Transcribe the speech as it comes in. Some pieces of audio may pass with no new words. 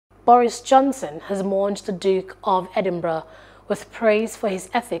Boris Johnson has mourned the Duke of Edinburgh with praise for his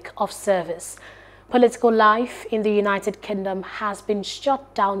ethic of service. Political life in the United Kingdom has been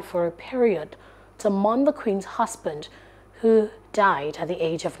shut down for a period to mourn the Queen's husband, who died at the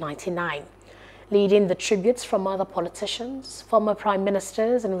age of 99. Leading the tributes from other politicians, former prime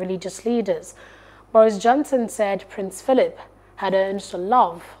ministers and religious leaders, Boris Johnson said Prince Philip had earned the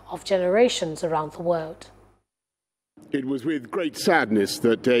love of generations around the world. It was with great sadness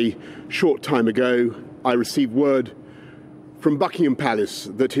that a short time ago I received word from Buckingham Palace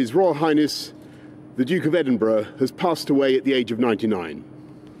that His Royal Highness the Duke of Edinburgh has passed away at the age of 99.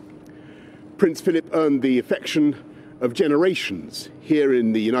 Prince Philip earned the affection of generations here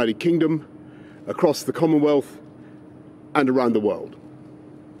in the United Kingdom, across the Commonwealth and around the world.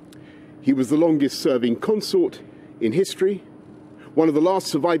 He was the longest serving consort in history, one of the last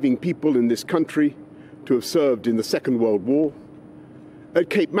surviving people in this country to have served in the Second World War, at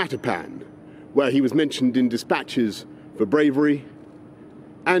Cape Matapan, where he was mentioned in dispatches for bravery,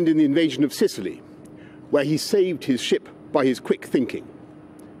 and in the invasion of Sicily, where he saved his ship by his quick thinking.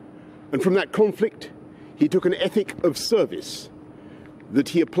 And from that conflict, he took an ethic of service that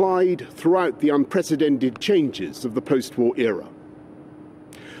he applied throughout the unprecedented changes of the post-war era.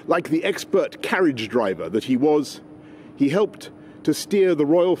 Like the expert carriage driver that he was, he helped to steer the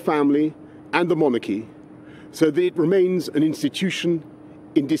royal family and the monarchy so that it remains an institution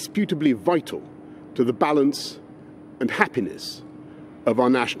indisputably vital to the balance and happiness of our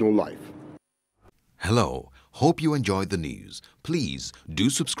national life. Hello, hope you enjoyed the news. Please do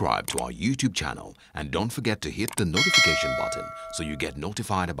subscribe to our YouTube channel and don't forget to hit the notification button so you get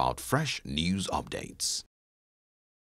notified about fresh news updates.